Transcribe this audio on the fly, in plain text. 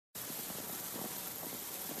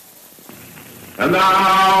And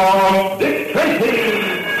now, Dick Tracy!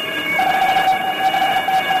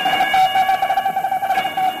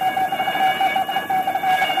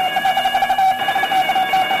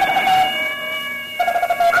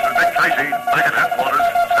 Back at headquarters.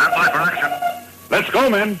 Stand by for action. Let's go,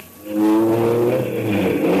 men.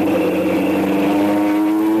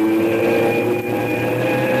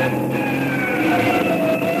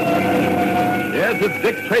 Yes, it's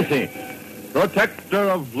Dick Tracy, protector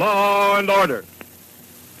of law and order.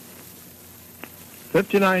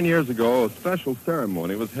 59 years ago, a special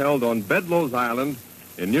ceremony was held on Bedloe's Island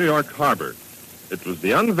in New York Harbor. It was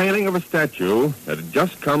the unveiling of a statue that had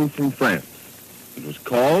just come from France. It was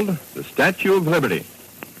called the Statue of Liberty.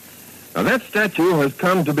 Now, that statue has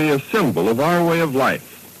come to be a symbol of our way of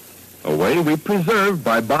life, a way we preserve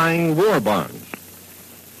by buying war bonds.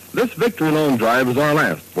 This victory loan drive is our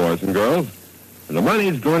last, boys and girls, and the money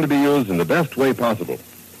is going to be used in the best way possible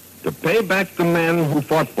to pay back the men who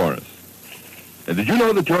fought for us. And did you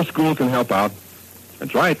know that your school can help out?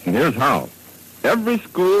 That's right, and here's how. Every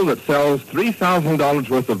school that sells $3,000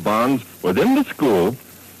 worth of bonds within the school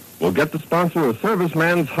will get to sponsor a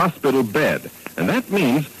serviceman's hospital bed. And that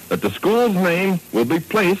means that the school's name will be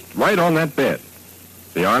placed right on that bed.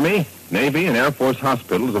 The Army, Navy, and Air Force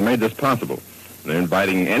hospitals have made this possible. They're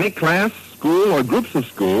inviting any class, school, or groups of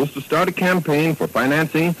schools to start a campaign for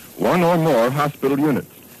financing one or more hospital units.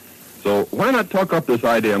 So why not talk up this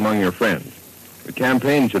idea among your friends? The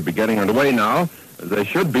campaign should be getting underway now, as they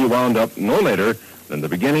should be wound up no later than the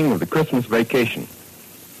beginning of the Christmas vacation.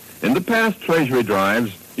 In the past Treasury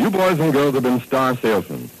drives, you boys and girls have been star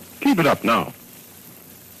salesmen. Keep it up now.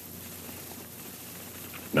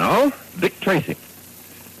 Now, Dick Tracy.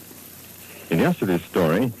 In yesterday's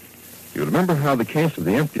story, you remember how the case of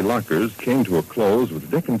the empty lockers came to a close with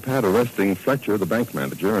Dick and Pat arresting Fletcher, the bank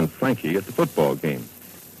manager, and Frankie at the football game.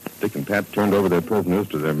 Dick and Pat turned over their prisoners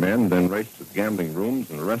to their men, then raced to the gambling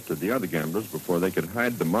rooms and arrested the other gamblers before they could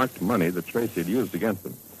hide the marked money that Tracy had used against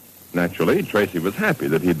them. Naturally, Tracy was happy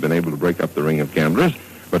that he'd been able to break up the ring of gamblers,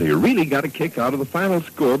 but he really got a kick out of the final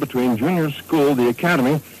score between Junior's school, the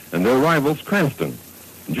Academy, and their rivals, Cranston.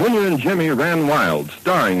 Junior and Jimmy ran wild,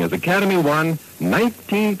 starring as Academy won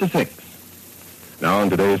 19-6. Now,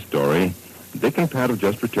 in today's story, Dick and Pat have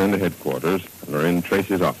just returned to headquarters and are in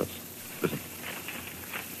Tracy's office. Listen.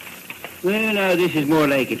 Well, now, this is more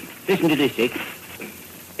like it. Listen to this, Dick.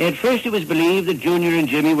 At first, it was believed that Junior and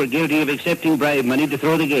Jimmy were guilty of accepting bribe money to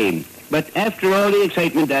throw the game. But after all the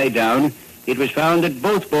excitement died down, it was found that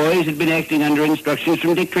both boys had been acting under instructions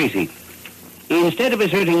from Dick Tracy. Instead of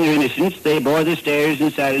asserting their innocence, they bore the stares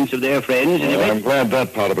and silence of their friends. And I'm glad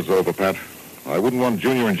that part of it's over, Pat. I wouldn't want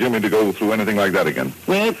Junior and Jimmy to go through anything like that again.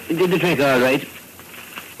 Well, it did the trick all right.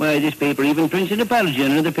 Why, this paper even prints an apology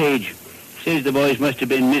on another page. Says the boys must have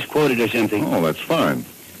been misquoted or something. Oh, that's fine.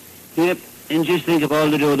 Yep, and just think of all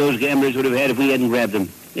the dough those gamblers would have had if we hadn't grabbed them.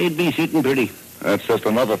 They'd be sitting pretty. That's just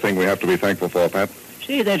another thing we have to be thankful for, Pat.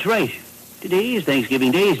 Say, that's right. Today is Thanksgiving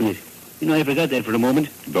Day, isn't it? You know, I forgot that for a moment.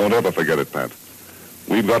 Don't ever forget it, Pat.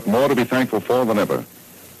 We've got more to be thankful for than ever.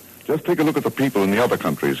 Just take a look at the people in the other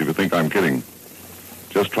countries if you think I'm kidding.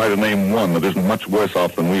 Just try to name one that isn't much worse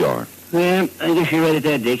off than we are. Well, I guess you're right at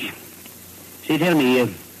that, Dick. Say, tell me,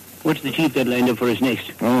 what's the chief got lined up for us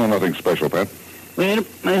next? Oh, nothing special, Pat. Well,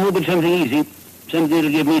 I hope it's something easy. Something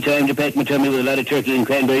that'll give me time to pack my tummy with a lot of turkey and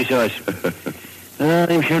cranberry sauce.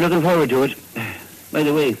 I'm sure looking forward to it. By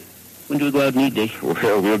the way, when do we go out and eat, Dick?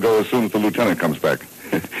 Well, we'll go as soon as the lieutenant comes back.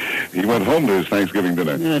 He went home to his Thanksgiving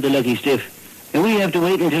dinner. The lucky stiff. And we have to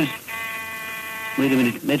wait until... Wait a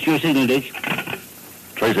minute. That's your signal, Dick.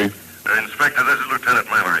 Tracy? Inspector, this is Lieutenant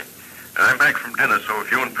Mallory. I'm back from dinner, so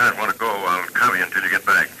if you and Pat want to go, I'll cover you until you get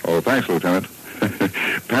back. Oh, thanks, Lieutenant.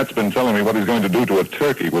 Pat's been telling me what he's going to do to a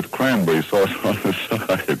turkey with cranberry sauce on the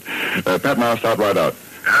side. Pat and I'll start right out.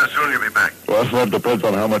 How soon you'll be back? Well, that depends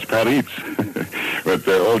on how much Pat eats. But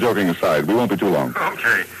all joking aside, we won't be too long.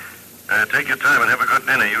 Okay. Take your time and have a good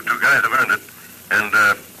dinner. You two guys have earned it. And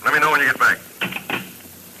let me know when you get back.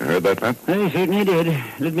 You heard that, Pat? I certainly did.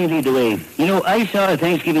 Let me lead the way. You know, I saw a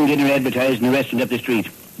Thanksgiving dinner advertised in a restaurant up the street.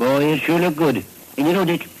 Boy, it sure looked good. And you know,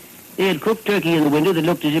 Dick, they had cooked turkey in the window that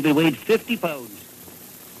looked as if it weighed 50 pounds.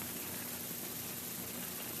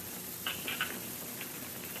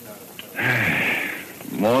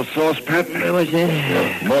 More sauce, Pat? What's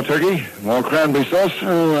that? More turkey? More cranberry sauce?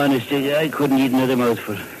 Oh, honestly, I couldn't eat another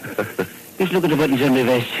mouthful. Just look at the buttons on my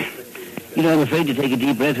vest. You know, I'm afraid to take a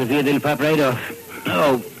deep breath for fear they'll pop right off.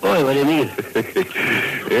 Oh, boy, what a meal.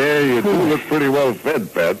 Yeah, you do look pretty well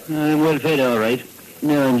fed, Pat. I'm well fed, all right.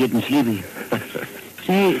 Now I'm getting sleepy.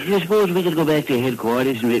 Say, I suppose we could go back to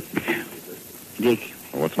headquarters and... Dick.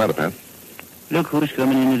 What's the matter, Pat? Look who's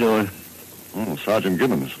coming in the door. Oh, Sergeant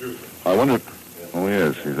Gibbons. I wonder... Oh,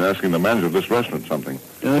 yes, he's asking the manager of this restaurant something.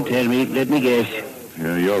 Don't tell me. Let me guess.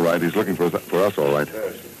 Yeah, you're right. He's looking for us all right.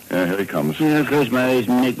 Yeah, here he comes. Yeah, I'll close my eyes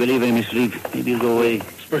and make believe I'm asleep. Maybe he'll go away.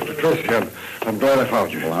 Inspector Tracy, I'm glad I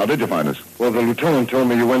found you. Well, how did you find us? Well, the lieutenant told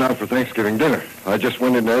me you went out for Thanksgiving dinner. I just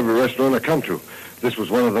went into every restaurant I come to. This was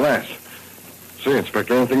one of the last. Say,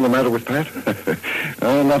 Inspector, anything the matter with Pat?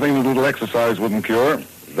 Nothing a little exercise wouldn't cure.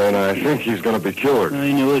 Then I think he's going to be cured.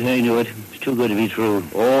 I knew it. It's too good to be true.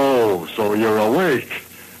 Oh, so you're awake.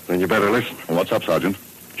 Then you better listen. Well, what's up, Sergeant?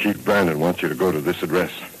 Chief Brandon wants you to go to this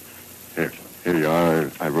address. Here you are.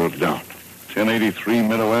 I wrote it down. 1083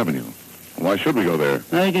 Meadow Avenue. Why should we go there?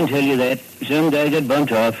 I can tell you that. Some guy got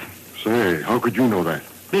bumped off. Say, how could you know that?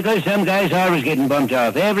 Because some guy's always getting bumped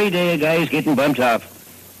off. Every day a guy's getting bumped off.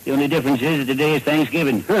 The only difference is that today is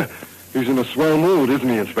Thanksgiving. He's in a swell mood, isn't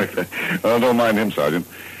he, Inspector? Don't mind him, Sergeant.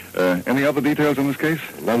 Any other details in this case?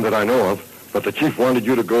 None that I know of, but the chief wanted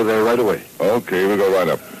you to go there right away. Okay, we'll go right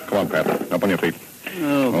up. Come on, Pat. Up on your feet.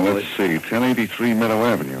 Oh, Well, boy. let's see. 1083 Meadow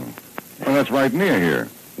Avenue. Well, that's right near here.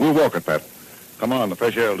 We'll walk it, Pat. Come on, the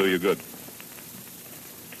fresh air will do you good.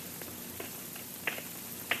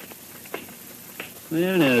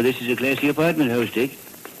 Well, now, this is a classy apartment house, Dick.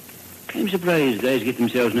 I'm surprised guys get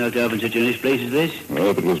themselves knocked off in such a nice place as this. Well,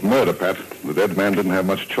 if it was murder, Pat, the dead man didn't have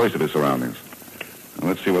much choice of his surroundings. Now,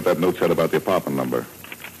 let's see what that note said about the apartment number.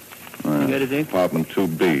 You got it, Dick? Apartment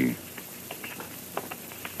 2B.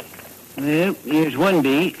 Well, here's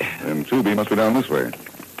 1B. And 2B must be down this way.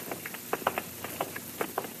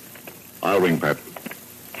 I'll ring, Pat.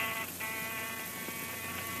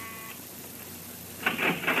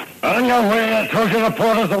 On your way, I told you the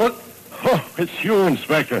porters the what? Oh, it's you,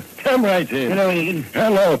 Inspector. Come right in. Hello, Egan.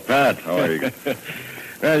 Hello, Pat. How are you?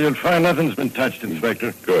 Well, you'll find nothing's been touched,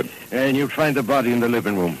 Inspector. Good. And you'll find the body in the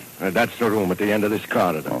living room. That's the room at the end of this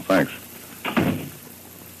corridor. Oh, thanks.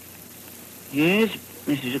 Yes,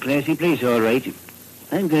 this is a classy place, all right.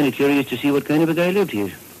 I'm kind of curious to see what kind of a guy lived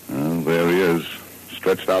here. Well, there he is,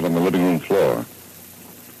 stretched out on the living room floor.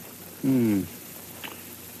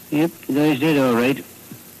 Yep, the guy's dead, all right.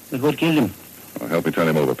 But what killed him? Well, help me turn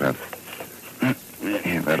him over, Pat.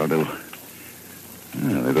 Yeah, that'll do.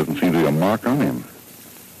 Yeah, there doesn't seem to be a mark on him.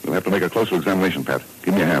 We'll have to make a closer examination, Pat.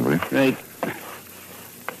 Give me a hand, will you? Right.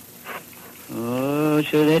 Oh,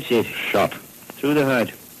 so that's it. Shot. Through the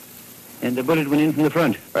heart. And the bullet went in from the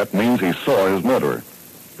front. That means he saw his murderer.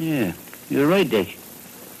 Yeah, you're right, Dick.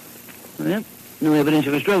 Well, no evidence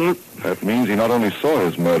of a struggle. That means he not only saw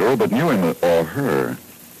his murderer, but knew him or her.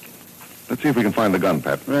 Let's see if we can find the gun,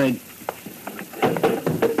 Pat. Right.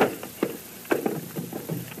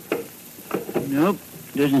 Nope,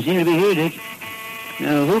 doesn't seem to be here, Dick.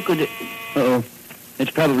 Now, who could... Uh-oh,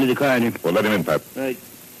 it's probably the coroner. Well, let him in, Pat. Right.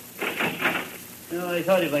 No, I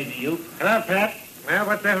thought it might be you. Hello, Pat. Well,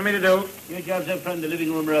 what's there for me to do? Your job's up front in the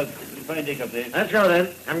living room rug. You'll find Dick up there. Let's go, then.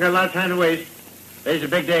 Haven't got a lot of time to waste. Today's a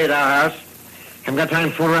big day at our house. Haven't got time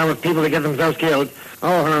to fool around with people to get themselves killed.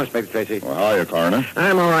 Oh, hello, Inspector Tracy. Well, how are you, coroner?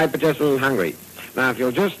 I'm all right, but just a little hungry. Now, if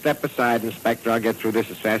you'll just step aside, Inspector, I'll get through this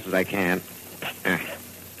as fast as I can.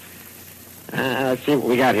 Let's see what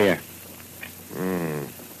we got here.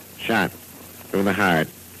 Shot through the heart.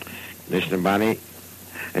 Condition of body.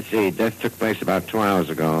 Let's see, death took place about 2 hours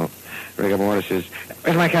ago. Rigor mortis is...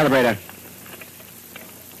 Where's my calibrator?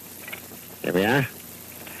 Here we are.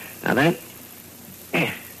 Now then.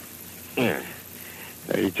 Yeah.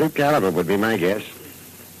 32 caliber would be my guess.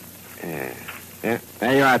 Yeah,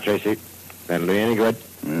 there you are, Tracy. That'll do you any good.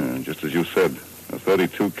 Yeah, just as you said. A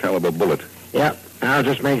 32 caliber bullet. Yeah, I'll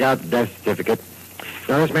just make out the death certificate.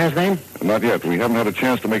 You know this man's name? Not yet. We haven't had a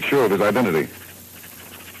chance to make sure of his identity.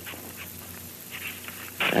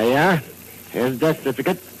 There you are. Here's the death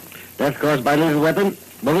certificate. Death caused by lethal weapon.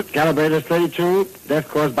 Bullet calibrated 32. Death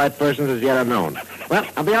caused by persons as yet unknown. Well,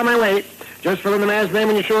 I'll be on my way. Just fill in the man's name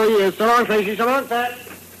when you're sure he is. So long, Tracy. So long, Pat.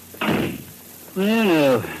 Well,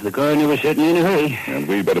 now, the coroner was certainly in a hurry. And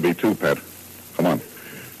we better be too, Pat. Come on.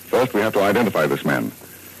 First, we have to identify this man.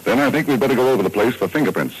 Then I think we'd better go over the place for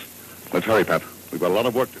fingerprints. Let's hurry, Pat. We've got a lot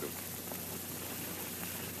of work to do.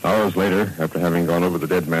 Hours later, after having gone over the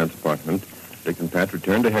dead man's apartment, Dick and Pat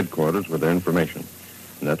returned to headquarters with their information.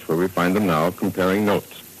 And that's where we find them now, comparing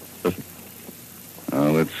notes. Listen.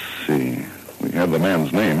 Let's see. We have the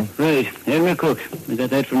man's name. Right, Henry Cook. We got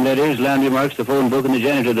that from letters, landmarks, the phone book, and the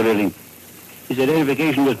janitor of the building. His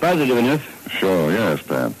identification was positive enough. Sure, yes,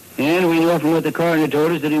 Pat. And we know from what the coroner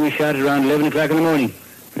told us that he was shot at around 11 o'clock in the morning.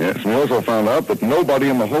 Yes, and we also found out that nobody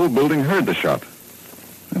in the whole building heard the shot.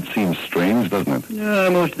 That seems strange, doesn't it? No,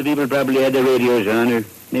 most of the people probably had their radios on, or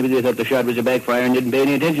maybe they thought the shot was a backfire and didn't pay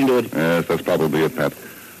any attention to it. Yes, that's probably it, Pat.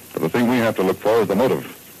 But the thing we have to look for is the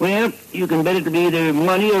motive. Well, you can bet it'll be either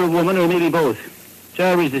money or a woman or maybe both. It's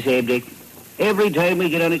always the same, Dick. Every time we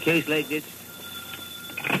get on a case like this.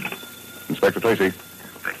 Inspector Tracy.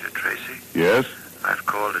 Inspector Tracy, Yes? I've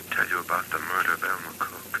called to tell you about the murder of Elmer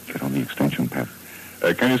Cook. Get on the extension, Pat.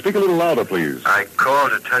 Can you speak a little louder, please? I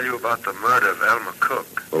called to tell you about the murder of Elmer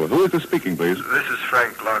Cook. Oh, who is this speaking, please? This is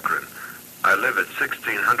Frank Loughran. I live at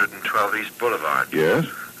 1612 East Boulevard. Yes?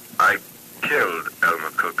 I killed Elmer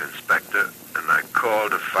Cook, Inspector, and I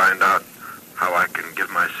called to find out how I can give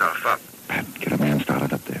myself up. Pat, get a man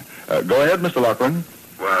started up there. Go ahead, Mr. Loughran.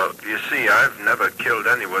 Well, you see, I've never killed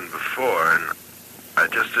anyone before, and I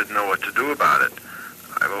just didn't know what to do about it.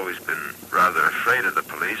 I've always been rather afraid of the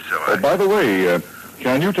police, so Oh, by the way,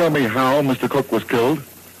 can you tell me how Mr. Cook was killed?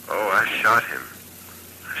 Oh, I shot him.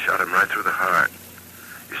 I shot him right through the heart.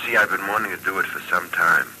 You see, I've been wanting to do it for some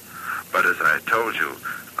time. But as I told you,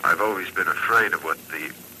 I've always been afraid of what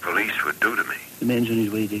the police would do to me. The man's on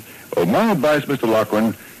his way, Dick. Oh, my advice, Mr.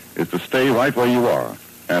 Loughran, is to stay right where you are.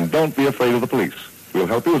 And don't be afraid of the police. We'll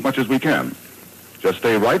help you as much as we can. Just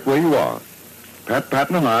stay right where you are. Pat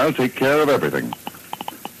Patton and I'll take care of everything.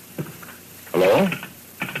 Hello?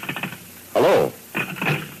 Hello?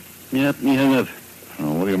 Yep, he hung up.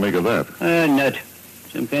 Oh, what do you make of that? Nut.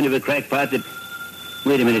 Some kind of a crackpot that...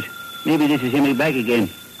 Wait a minute. Maybe this is him back again.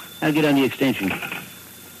 I'll get on the extension.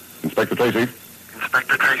 Inspector Tracy?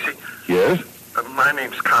 Inspector Tracy, Yes? my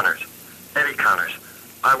name's Connors. Eddie Connors.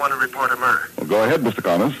 I want to report a murder. Well, go ahead, Mr.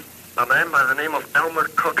 Connors. A man by the name of Elmer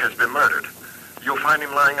Cook has been murdered. You'll find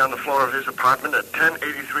him lying on the floor of his apartment at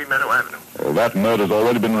 1083 Meadow Avenue. Well, that murder's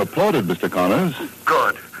already been reported, Mr. Connors.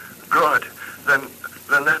 Good.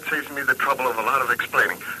 Then that saves me the trouble of a lot of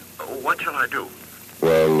explaining. What shall I do?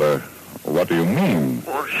 Well, what do you mean?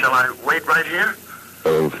 Or shall I wait right here?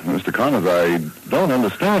 Mr. Connors, I don't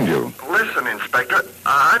understand you. Listen, Inspector,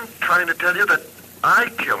 I'm trying to tell you that I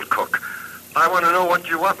killed Cook. I want to know what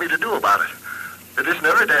you want me to do about it. It isn't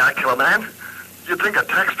every day I kill a man. You'd think a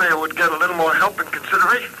taxpayer would get a little more help and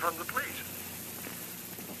consideration from the police.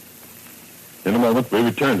 In a moment, we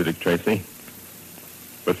return to Dick Tracy.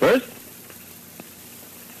 But first...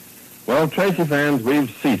 Well, Tracy fans, we've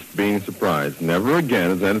ceased being surprised. Never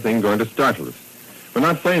again is anything going to startle us. We're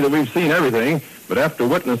not saying that we've seen everything, but after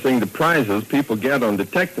witnessing the prizes people get on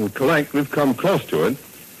Detect and Collect, we've come close to it.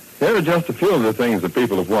 Here are just a few of the things that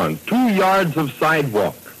people have won. 2 yards of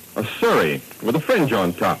sidewalk, a Surrey with a fringe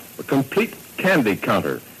on top, a complete candy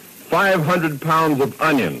counter, 500 pounds of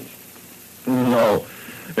onions. No,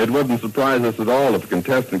 it wouldn't surprise us at all if a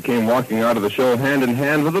contestant came walking out of the show hand in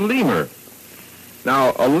hand with a lemur.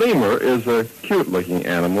 Now, a lemur is a cute-looking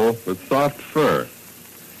animal with soft fur.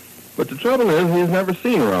 But the trouble is he's never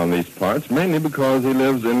seen around these parts, mainly because he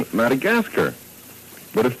lives in Madagascar.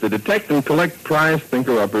 But if the Detect and Collect prize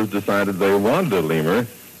thinker-uppers decided they wanted a lemur,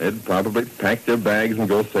 they'd probably pack their bags and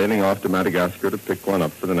go sailing off to Madagascar to pick one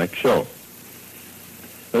up for the next show.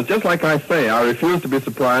 It's just like I say, I refuse to be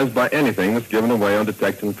surprised by anything that's given away on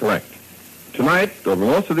Detect and Collect. Tonight, over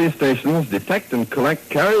most of these stations, Detect and Collect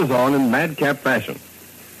carries on in madcap fashion.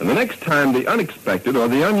 And the next time the unexpected or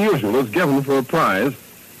the unusual is given for a prize,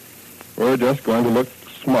 we're just going to look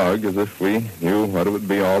smug as if we knew what it would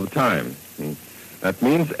be all the time. And that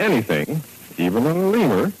means anything, even a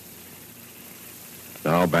lemur.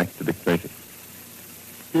 Now back to Dick Tracy.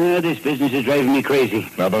 This business is driving me crazy.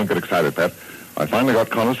 Now, don't get excited, Pat. I finally got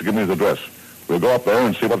Connors to give me his address. We'll go up there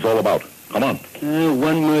and see what it's all about. Come on. 1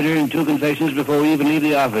 murder and 2 confessions before we even leave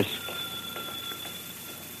the office.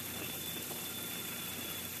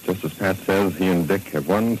 Just as Pat says, he and Dick have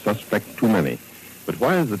one suspect too many. But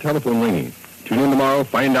why is the telephone ringing? Tune in tomorrow,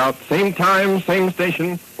 find out, same time, same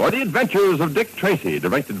station, for The Adventures of Dick Tracy,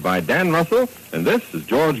 directed by Dan Russell, and this is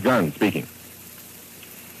George Gunn speaking.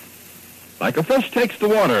 Like a fish takes to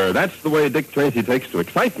water, that's the way Dick Tracy takes to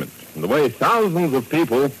excitement, and the way thousands of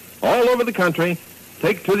people all over the country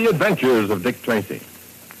take to The Adventures of Dick Tracy.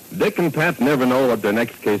 Dick and Pat never know what their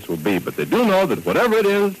next case will be, but they do know that whatever it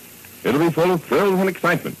is, it'll be full of thrills and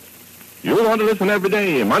excitement. You'll want to listen every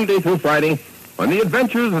day, Monday through Friday, when The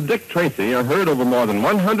Adventures of Dick Tracy are heard over more than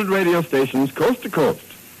 100 radio stations coast to coast.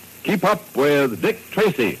 Keep up with Dick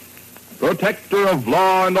Tracy, protector of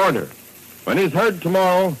law and order, when he's heard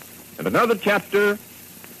tomorrow in another chapter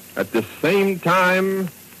at this same time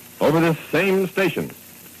over this same station.